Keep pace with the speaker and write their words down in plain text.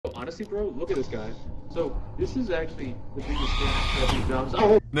honestly, bro, look at this guy. So, this is actually the biggest scam that we've done.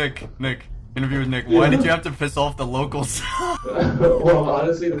 Oh! Nick, interview with Nick. Why did you have to piss off the locals? Well,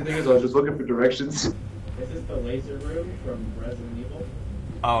 honestly, the thing is, I was just looking for directions. Is this the laser room from Resident Evil?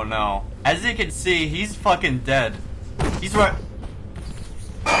 Oh no. As you can see, he's fucking dead. He's right.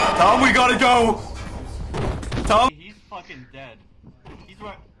 Tom, we gotta go! Tom! He's fucking dead. He's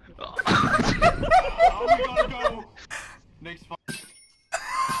right. Tom, we gotta go! Nick's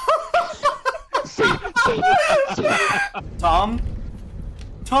Tom?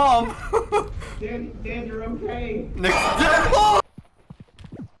 Tom? Dan, you're okay. Nick's dead!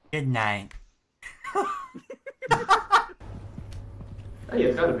 Good night. Hey,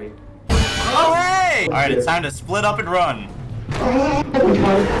 it's gotta be. Oh hey! Alright, it's time to split up and run. Oh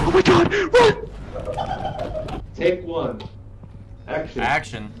my god, run! Take one.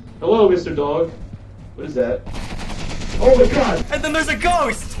 Action. Hello, Mr. Dog. What is that? Oh my god! And then there's a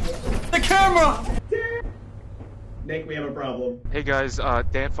ghost! The camera! Nick, we have a problem. Hey guys,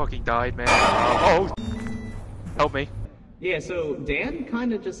 Dan fucking died, man. Oh! Help me. Yeah, so Dan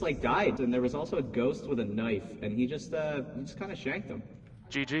kind of just like died, and there was also a ghost with a knife, and he just kind of shanked him.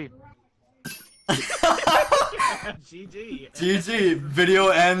 GG. GG. GG, video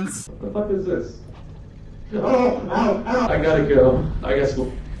ends. What the fuck is this? Oh, ow. I gotta go. I guess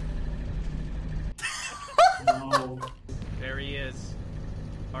we'll... No. There he is.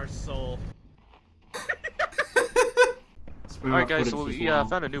 Our soul. Alright guys, so we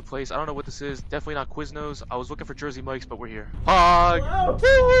found a new place. I don't know what this is. Definitely not Quiznos. I was looking for Jersey Mike's, but we're here. Hog!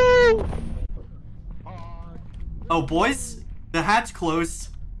 Woo! Oh, boys? The hatch closed.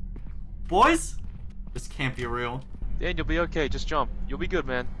 Boys? This can't be real. Dan, you'll be okay. Just jump. You'll be good,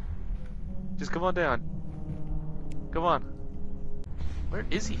 man. Just come on down. Come on. Where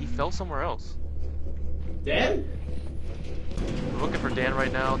is he? He fell somewhere else. Dan? We're looking for Dan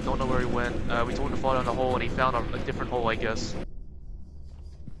right now. Don't know where he went. We told him to fall down the hole, and he found a different hole, I guess.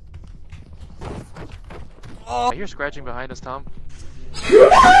 I hear scratching behind us, Tom.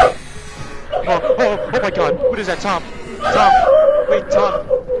 Oh my god. What is that, Tom? Tom! Wait, Tom.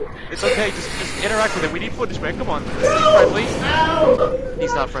 It's okay. Just interact with him. We need footage, man. Come on. He's friendly.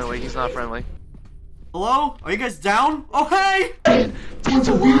 He's not friendly. He's not friendly. Hello? Are you guys down? Oh, hey! Dan! Dan's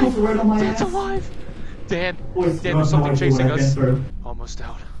alive! Dan's alive! Dan, there's something chasing us. Almost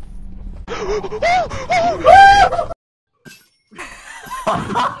out.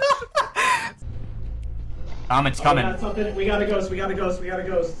 Tom, it's coming. We got a ghost.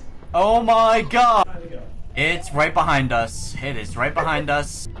 Oh my god! Time to go. It's right behind us. It is right behind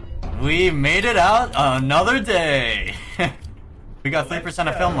us. We made it out another day. We got 3%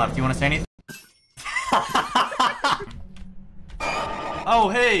 of film left. You want to say anything? Oh,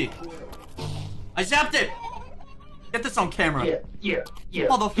 hey! I zapped it! Get this on camera. Yeah.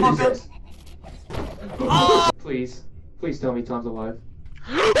 Motherfucker! Oh! Please tell me Tom's alive.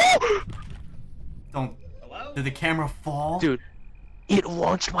 Don't. Did the camera fall? Dude, it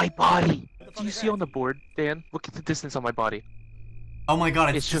launched my body. Do you see on the board, Dan? Look at the distance on my body. Oh my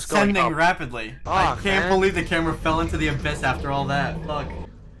god, it's just going descending up. rapidly. Oh, I can't man. believe the camera fell into the abyss after all that. Fuck.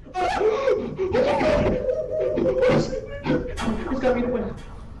 He's got me in the window.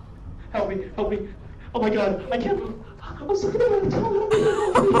 Help me. Oh my god, I can't. I'm so good.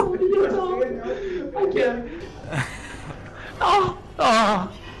 I can't.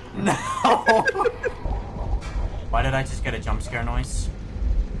 No! Why did I just get a jump scare noise?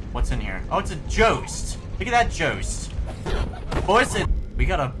 What's in here? Oh, it's a Jost! Look at that Jost! Boys, we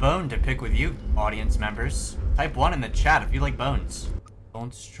got a bone to pick with you, audience members. Type 1 in the chat if you like bones.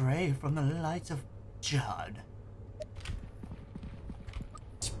 Don't stray from the lights of Judd.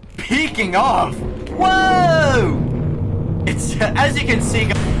 Speaking of! Whoa! It's, as you can see...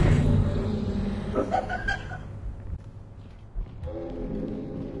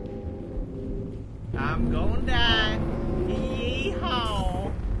 I'm gonna die.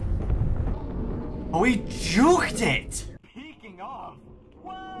 Yeehaw. Oh, he juked it! Speaking of...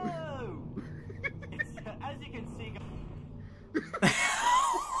 Whoa! It's, as you can see...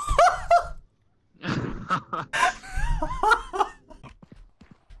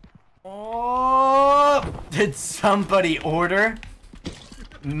 Oh! Did somebody order?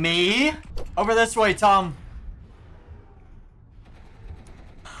 Me? Over this way, Tom.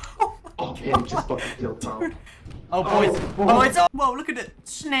 Oh man, just fucking killed Tom. Oh, boys. Oh, it's... Whoa, look at it.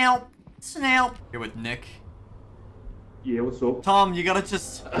 Snail. Here with Nick. Yeah, what's up? Tom, you gotta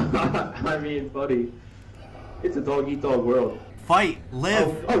just... I mean, buddy, it's a dog-eat-dog world. Fight.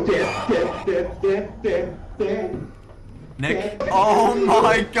 Live. Oh, Dan. Nick. Oh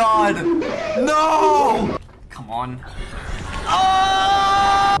my god. No! Come on.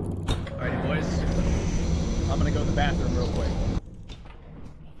 Oh!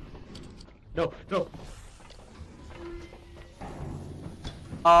 No, no.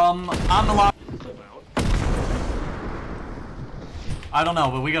 I'm alive. I don't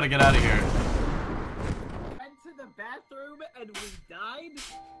know, but we gotta get out of here. Went to the bathroom and we died?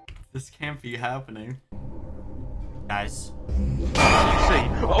 This can't be happening. Guys. See?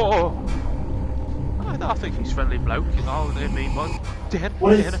 Oh! I think he's friendly bloke. Oh, they mean one. Dan,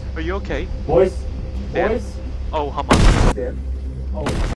 What is... Dan, are you okay? Boys? Dan? Boys? Oh, how much? Dan? Oh.